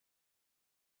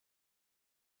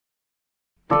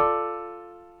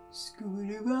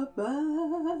Scooba-doo-ba-ba.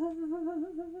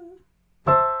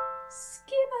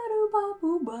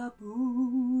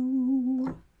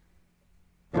 Skibba-doo-ba-boo-ba-boo.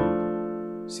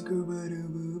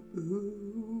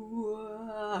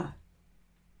 Scooba-doo-boo-boo.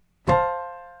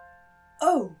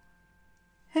 Oh,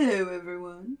 hello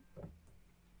everyone.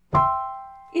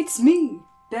 It's me,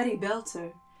 Betty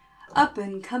Belter,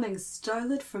 up-and-coming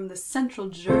starlet from the Central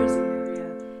Jersey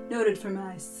area, noted for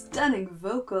my stunning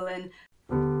vocal and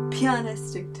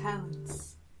pianistic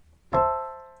talents.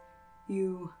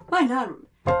 You might not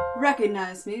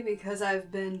recognize me because I've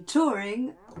been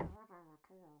touring.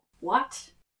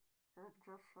 What?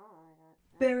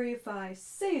 Barry, if I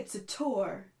say it's a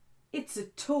tour, it's a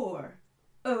tour,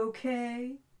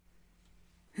 okay?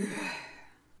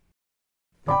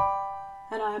 And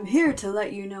I'm here to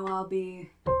let you know I'll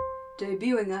be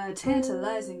debuting a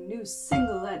tantalizing new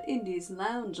single at Indies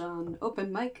Lounge on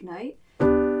open mic night,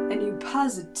 and you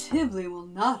positively will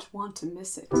not want to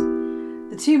miss it.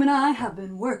 The team and I have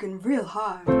been working real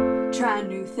hard, trying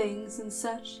new things and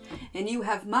such, and you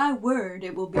have my word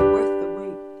it will be worth the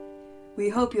wait. We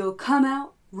hope you'll come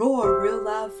out, roar real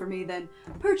loud for me, then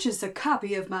purchase a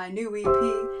copy of my new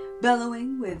EP,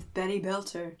 Bellowing with Betty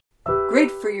Belter.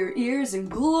 Great for your ears and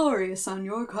glorious on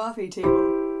your coffee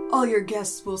table. All your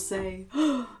guests will say,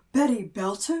 Betty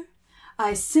Belter?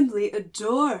 I simply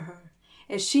adore her.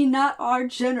 Is she not our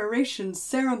generation's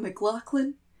Sarah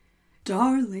McLachlan?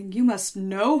 Darling, you must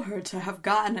know her to have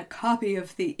gotten a copy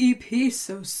of the EP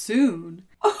so soon.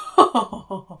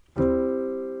 Oh,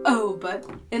 but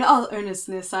in all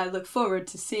earnestness, I look forward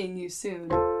to seeing you soon.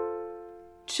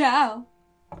 Ciao.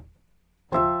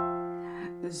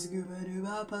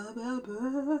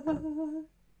 Scooba-doo-ba-ba-ba-ba.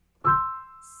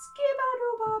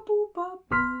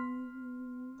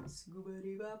 Skibba-doo-ba-boo-ba-boo.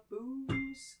 Scooba-doo-ba-boo.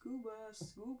 Scuba,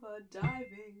 scuba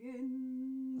diving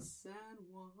in sound.